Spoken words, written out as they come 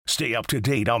Stay up to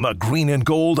date on the Green and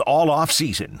Gold all off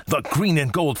season. The Green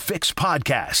and Gold Fix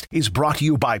podcast is brought to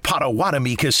you by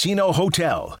Potawatomi Casino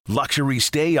Hotel. Luxury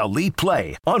stay, elite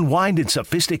play, unwind in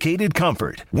sophisticated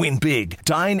comfort. Win big,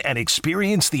 dine, and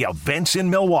experience the events in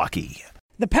Milwaukee.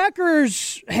 The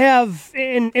Packers have,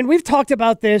 and we've talked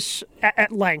about this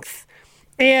at length,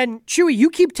 and Chewy, you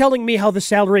keep telling me how the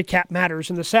salary cap matters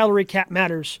and the salary cap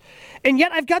matters. And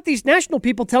yet I've got these national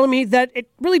people telling me that it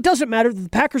really doesn't matter, that the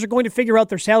Packers are going to figure out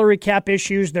their salary cap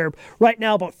issues. They're right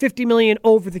now about $50 million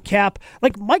over the cap.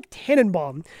 Like Mike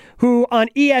Tannenbaum, who on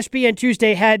ESPN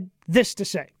Tuesday had this to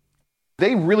say.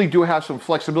 They really do have some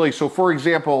flexibility. So, for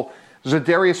example,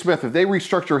 Zadarius Smith, if they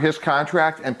restructure his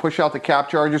contract and push out the cap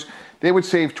charges, they would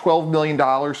save $12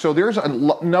 million. So there's a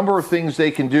number of things they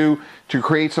can do to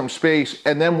create some space.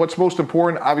 And then what's most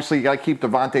important, obviously, you got to keep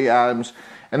Davante Adams.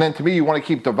 And then to me, you want to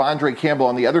keep Devondre Campbell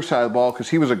on the other side of the ball because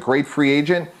he was a great free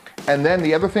agent. And then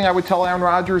the other thing I would tell Aaron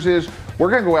Rodgers is we're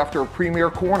going to go after a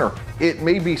premier corner. It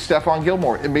may be Stephon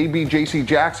Gilmore. It may be J.C.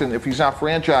 Jackson if he's not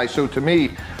franchised. So to me,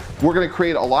 we're going to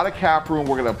create a lot of cap room.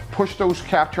 We're going to push those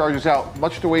cap charges out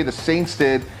much the way the Saints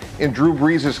did in Drew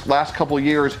Brees' last couple of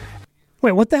years.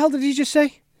 Wait, what the hell did he just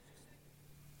say?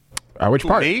 Which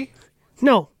part? Me?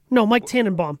 No, Mike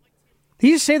Tannenbaum. Did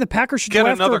he just say the Packers should get go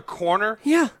after another corner?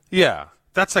 Yeah. Yeah.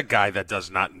 That's a guy that does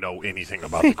not know anything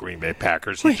about the Green Bay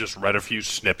Packers. He just read a few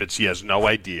snippets. He has no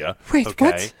idea. Wait,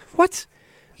 okay? What?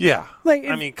 Yeah. Like,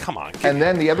 I mean, come on. And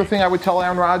then the other thing I would tell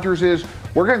Aaron Rodgers is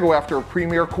we're going to go after a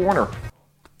premier corner.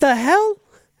 The hell?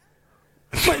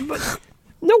 But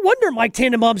no wonder Mike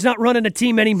Tannenbaum's not running a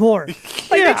team anymore.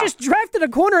 They just drafted a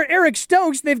corner, Eric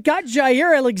Stokes. They've got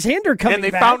Jair Alexander coming back.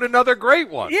 And they found another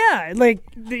great one. Yeah,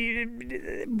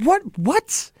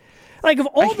 what? Like, of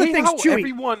all the things,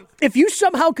 Chewy, if you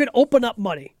somehow could open up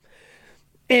money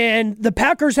and the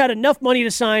Packers had enough money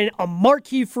to sign a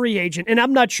marquee free agent, and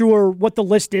I'm not sure what the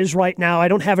list is right now. I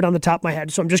don't have it on the top of my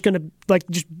head, so I'm just going to,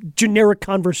 just generic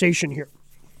conversation here.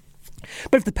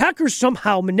 But if the Packers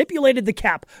somehow manipulated the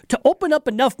cap to open up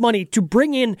enough money to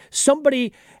bring in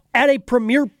somebody at a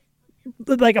premier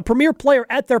player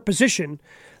at their position,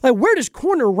 where does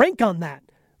corner rank on that?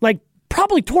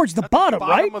 Probably towards the bottom,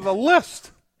 right? Bottom of the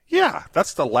list. Yeah,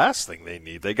 that's the last thing they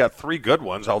need. They got 3 good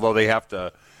ones, although they have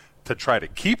to try to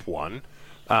keep one.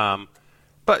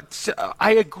 But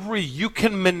I agree. You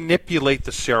can manipulate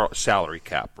the salary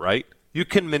cap, right? You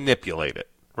can manipulate it,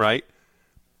 right?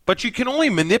 But you can only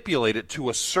manipulate it to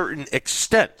a certain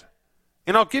extent.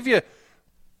 And I'll give you.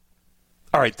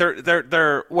 All right,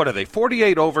 they're what are they?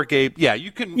 48 over, Gabe. Yeah,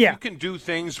 you can do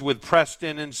things with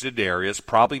Preston and Zadarius.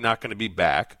 Probably not going to be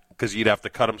back because you'd have to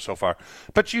cut them so far.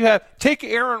 But take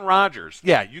Aaron Rodgers.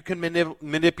 Yeah, you can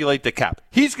manipulate the cap.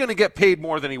 He's going to get paid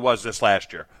more than he was this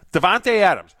last year. Davante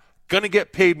Adams going to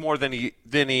get paid more than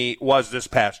he was this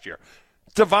past year.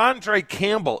 Devondre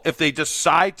Campbell, if they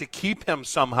decide to keep him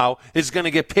somehow, is going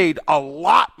to get paid a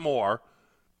lot more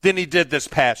than he did this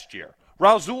past year.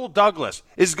 Rasul Douglas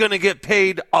is going to get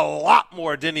paid a lot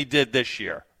more than he did this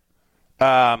year.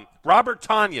 Robert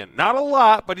Tonyan, not a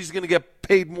lot, but he's going to get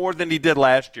paid more than he did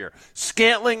last year.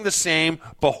 Scantling the same.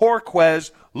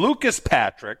 Bajorquez, Lucas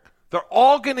Patrick, they're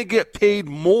all going to get paid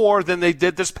more than they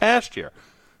did this past year.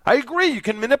 I agree. You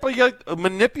can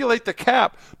manipulate the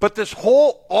cap, but this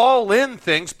whole all-in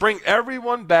things, bring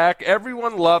everyone back,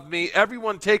 everyone love me,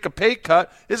 everyone take a pay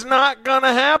cut, is not going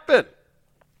to happen.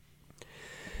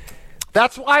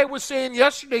 That's why I was saying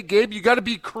yesterday, Gabe, you got to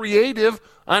be creative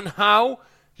on how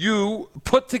you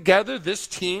put together this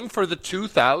team for the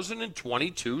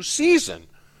 2022 season.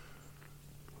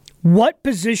 What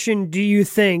position do you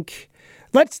think?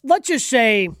 Let's just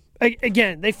say.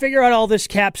 Again, they figure out all this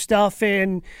cap stuff,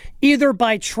 and either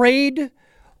by trade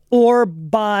or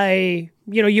by,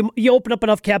 you open up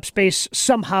enough cap space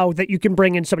somehow that you can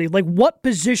bring in somebody. What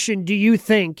position do you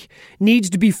think needs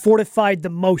to be fortified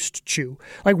the most, Chew?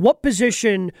 What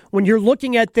position, when you're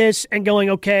looking at this and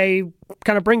going, okay,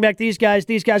 kind of bring back these guys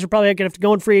are probably going to have to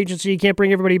go in free agency, you can't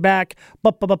bring everybody back,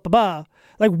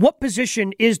 what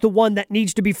position is the one that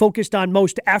needs to be focused on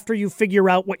most after you figure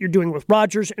out what you're doing with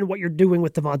Rodgers and what you're doing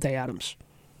with Davante Adams?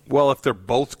 Well, if they're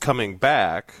both coming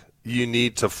back, you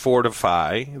need to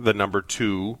fortify the number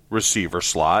 2 receiver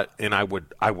slot, and I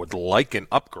would like an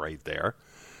upgrade there.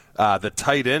 The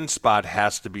tight end spot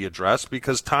has to be addressed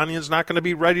because Tanya's not going to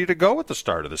be ready to go at the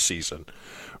start of the season,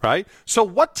 right? So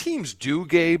what teams do,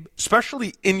 Gabe,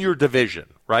 especially in your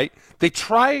division, right? They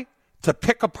try to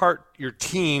pick apart your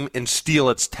team and steal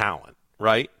its talent,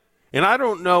 right? And I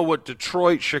don't know what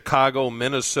Detroit, Chicago,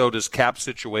 Minnesota's cap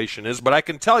situation is, but I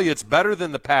can tell you it's better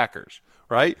than the Packers,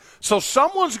 right? So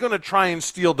someone's going to try and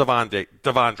steal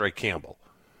Devondre Campbell.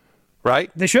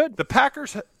 right? They should. The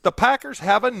Packers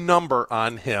have a number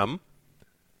on him,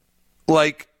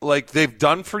 like they've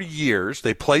done for years.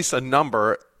 They place a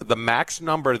number, the max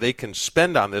number they can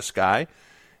spend on this guy.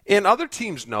 And other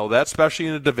teams know that, especially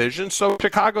in the division. So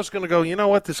Chicago's going to go, you know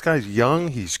what? This guy's young.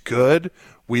 He's good.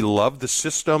 We love the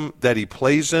system that he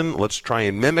plays in. Let's try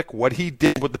and mimic what he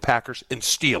did with the Packers and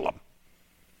steal him.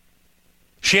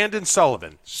 Shandon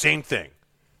Sullivan, same thing.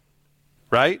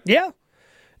 Right? Yeah.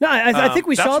 No, I think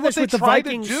we saw this with the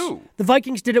Vikings. The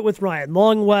Vikings did it with Ryan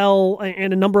Longwell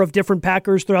and a number of different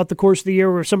Packers throughout the course of the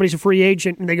year where somebody's a free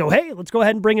agent and they go, hey, let's go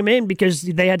ahead and bring him in because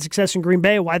they had success in Green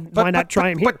Bay. Why not try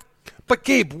him here? But,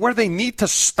 Gabe, where they need to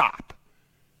stop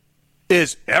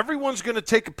is everyone's going to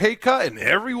take a pay cut and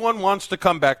everyone wants to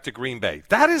come back to Green Bay.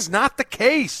 That is not the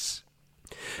case.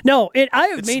 No, it's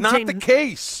not the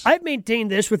case. I've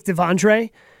maintained this with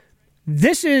Devondre.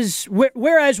 This is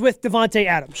whereas with Devontae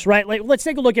Adams, right? Like, let's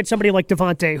take a look at somebody like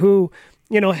Devontae who,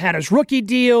 had his rookie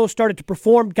deal, started to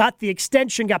perform, got the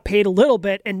extension, got paid a little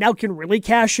bit, and now can really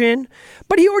cash in.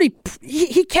 But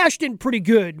he cashed in pretty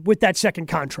good with that second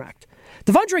contract.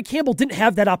 Devondre Campbell didn't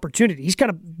have that opportunity. He's kind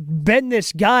of been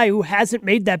this guy who hasn't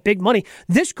made that big money.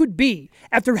 This could be,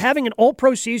 after having an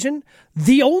all-pro season,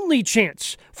 the only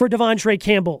chance for Devondre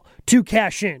Campbell to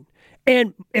cash in.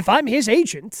 And if I'm his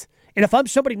agent, and if I'm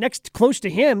somebody close to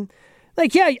him,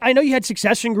 like, yeah, I know you had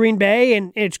success in Green Bay,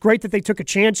 and it's great that they took a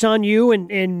chance on you,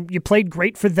 and you played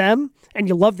great for them, and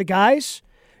you love the guys.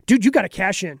 Dude, you got to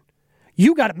cash in.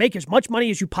 You got to make as much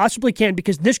money as you possibly can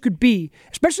because this could be,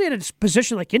 especially at a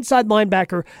position like inside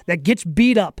linebacker that gets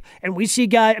beat up. And we see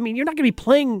guys, you're not going to be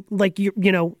playing like,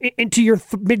 into your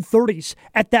mid-30s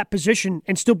at that position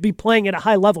and still be playing at a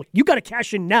high level. You got to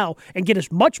cash in now and get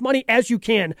as much money as you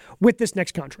can with this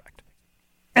next contract.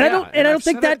 And yeah, I don't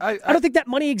think that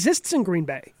money exists in Green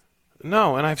Bay.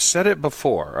 No, and I've said it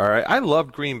before. All right, I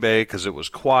loved Green Bay because it was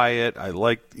quiet. I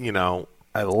liked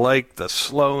the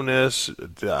slowness.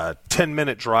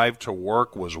 10-minute drive to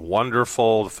work was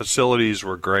wonderful. The facilities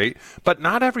were great. But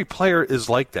not every player is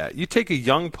like that. You take a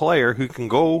young player who can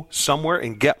go somewhere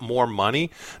and get more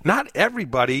money. Not every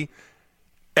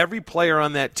player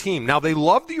on that team. Now, they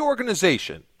love the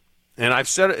organization. And I've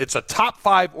said it's a top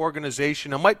 5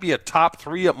 organization. It might be a top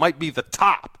 3. It might be the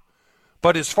top.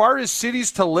 But as far as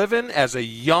cities to live in as a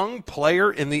young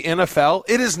player in the NFL,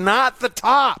 it is not the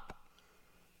top.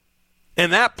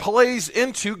 And that plays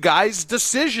into guys'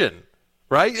 decision,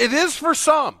 right? It is for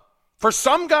some. For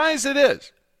some guys it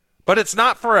is. But it's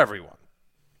not for everyone.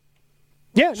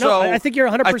 Yeah, no, I think you're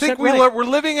 100% I think we're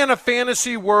living in a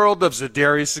fantasy world of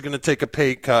Za'Darius is going to take a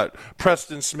pay cut.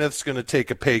 Preston Smith's going to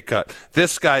take a pay cut.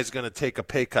 This guy's going to take a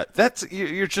pay cut.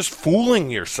 You're just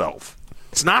fooling yourself.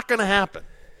 It's not going to happen.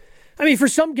 For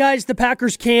some guys, the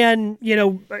Packers can,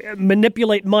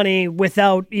 manipulate money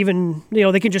without even,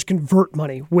 they can just convert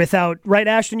money without, right,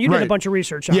 Ashton? You did a bunch of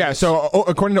research on this. So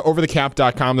according to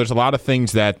overthecap.com, there's a lot of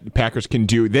things that Packers can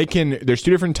do. There's 2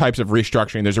 different types of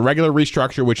restructuring. There's a regular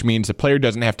restructure, which means the player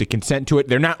doesn't have to consent to it.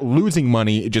 They're not losing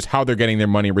money, just how they're getting their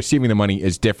money, receiving the money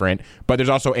is different. But there's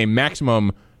also a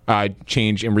maximum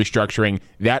change in restructuring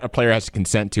that a player has to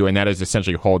consent to, and that is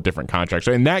essentially a whole different contract.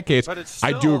 So in that case,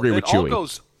 I do agree with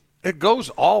Chewy. It goes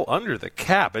all under the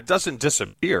cap. It doesn't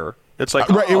disappear. It's like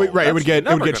it would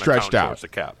get stretched out.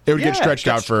 It would get stretched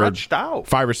out for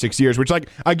 5 or 6 years. Which,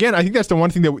 again, I think that's the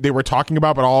one thing that they were talking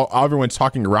about, but all everyone's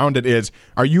talking around it is: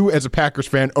 are you, as a Packers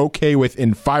fan, okay with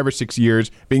in 5 or 6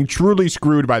 years being truly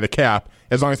screwed by the cap?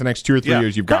 As long as the next 2 or 3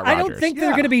 years you've got Rodgers. I don't think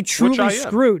they're going to be truly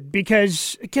screwed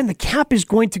because, again, the cap is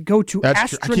going to go to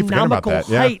astronomical heights.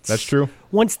 Yeah, that's true.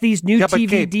 Once these new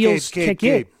TV deals kick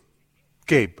in.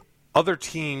 Gabe, other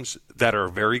teams that are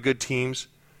very good teams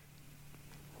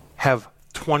have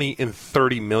 $20 and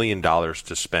 $30 million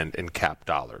to spend in cap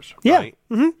dollars. Right?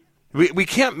 Yeah. Mm-hmm. We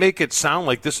can't make it sound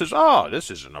like this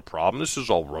isn't a problem. This is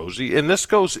all rosy. And this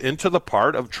goes into the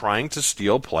part of trying to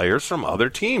steal players from other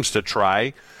teams to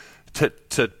try to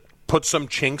put some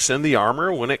chinks in the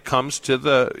armor when it comes to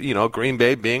the, Green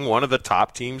Bay being one of the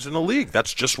top teams in the league.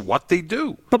 That's just what they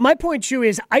do. But my point, Chew,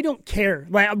 is I don't care.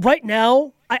 Like, right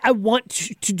now, I want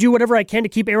to do whatever I can to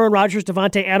keep Aaron Rodgers,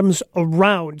 Devontae Adams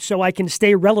around so I can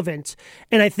stay relevant.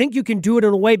 And I think you can do it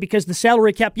in a way because the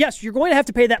salary cap, yes, you're going to have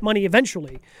to pay that money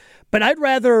eventually. But I'd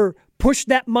rather push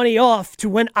that money off to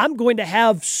when I'm going to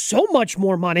have so much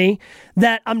more money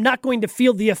that I'm not going to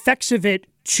feel the effects of it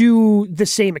to the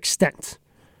same extent.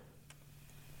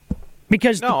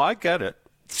 Because I get it.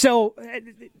 So,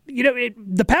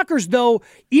 the Packers, though,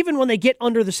 even when they get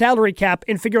under the salary cap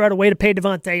and figure out a way to pay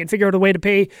Devontae and figure out a way to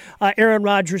pay Aaron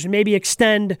Rodgers and maybe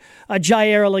extend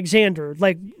Jair Alexander,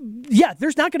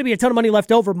 there's not going to be a ton of money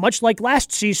left over, much like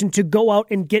last season, to go out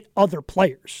and get other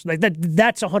players.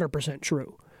 That's 100%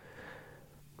 true.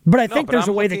 But I think there's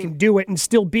a way they can do it and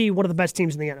still be one of the best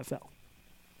teams in the NFL.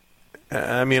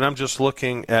 I mean, I'm just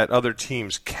looking at other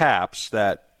teams' caps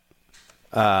that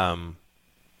are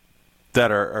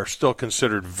still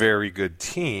considered very good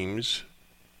teams,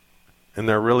 and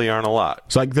there really aren't a lot.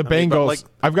 It's like the Bengals.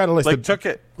 I've got a list.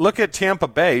 Look at Tampa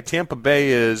Bay. Tampa Bay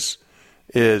has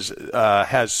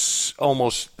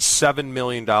almost $7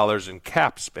 million in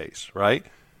cap space, right?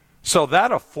 So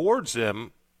that affords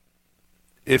them,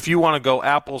 if you want to go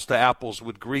apples to apples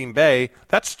with Green Bay,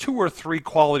 that's 2 or 3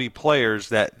 quality players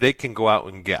that they can go out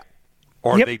and get,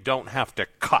 or they don't have to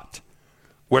cut,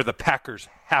 where the Packers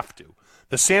have to.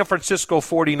 The San Francisco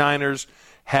 49ers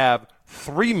have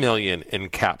 $3 million in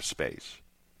cap space,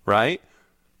 right?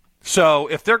 So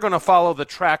if they're going to follow the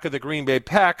track of the Green Bay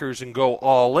Packers and go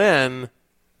all in,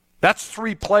 that's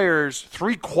 3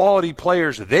 quality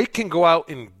players they can go out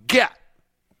and get.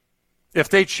 If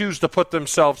they choose to put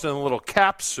themselves in a little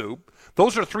cap soup,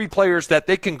 those are 3 players that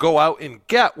they can go out and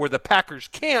get where the Packers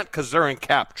can't because they're in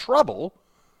cap trouble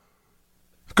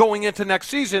going into next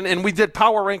season. And we did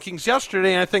power rankings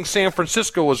yesterday, and I think San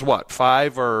Francisco was what,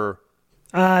 5 or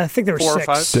I think they were 4 6. or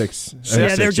 5? 6.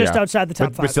 Yeah, they're just outside the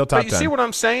top 5. But still top 10. But you see what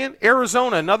I'm saying?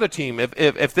 Arizona, another team.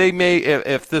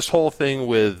 If this whole thing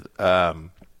with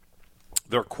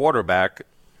their quarterback,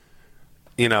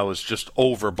 is just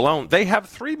overblown, they have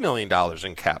 $3 million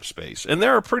in cap space, and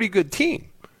they're a pretty good team,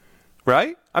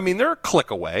 right? I mean, they're a click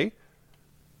away.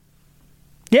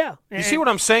 Yeah. You see what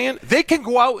I'm saying? They can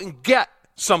go out and get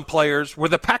some players where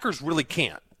the Packers really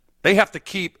can't. They have to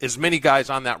keep as many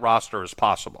guys on that roster as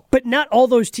possible. But not all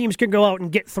those teams can go out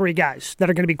and get 3 guys that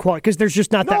are going to be quality, because there's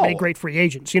just not that many great free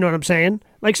agents. You know what I'm saying?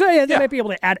 They might be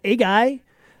able to add a guy,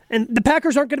 and the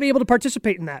Packers aren't going to be able to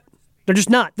participate in that. They're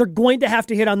just not. They're going to have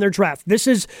to hit on their draft. This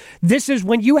is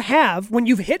when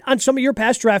you've hit on some of your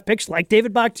past draft picks, like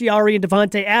David Bakhtiari and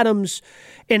Devontae Adams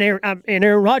and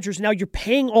Aaron Rodgers. Now you're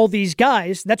paying all these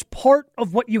guys. That's part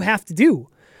of what you have to do,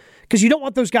 because you don't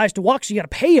want those guys to walk, so you got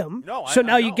to pay them.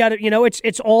 Now you got to.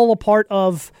 It's all a part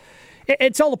of.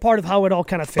 It's all a part of how it all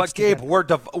kind of fits. But Gabe,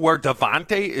 together. where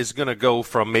Devontae is going to go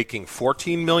from making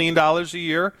 $14 million a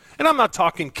year, and I'm not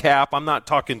talking cap, I'm not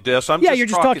talking this, you're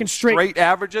just talking straight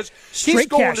averages. He's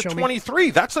going to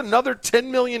 23. That's another $10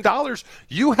 million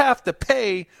you have to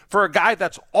pay for a guy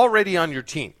that's already on your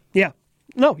team. Yeah,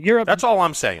 no, that's all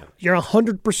I'm saying. You're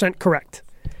 100% correct,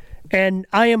 and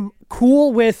I am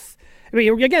cool with. I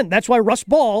mean, again, that's why Russ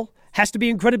Ball has to be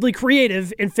incredibly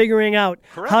creative in figuring out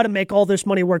how to make all this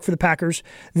money work for the Packers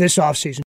this offseason.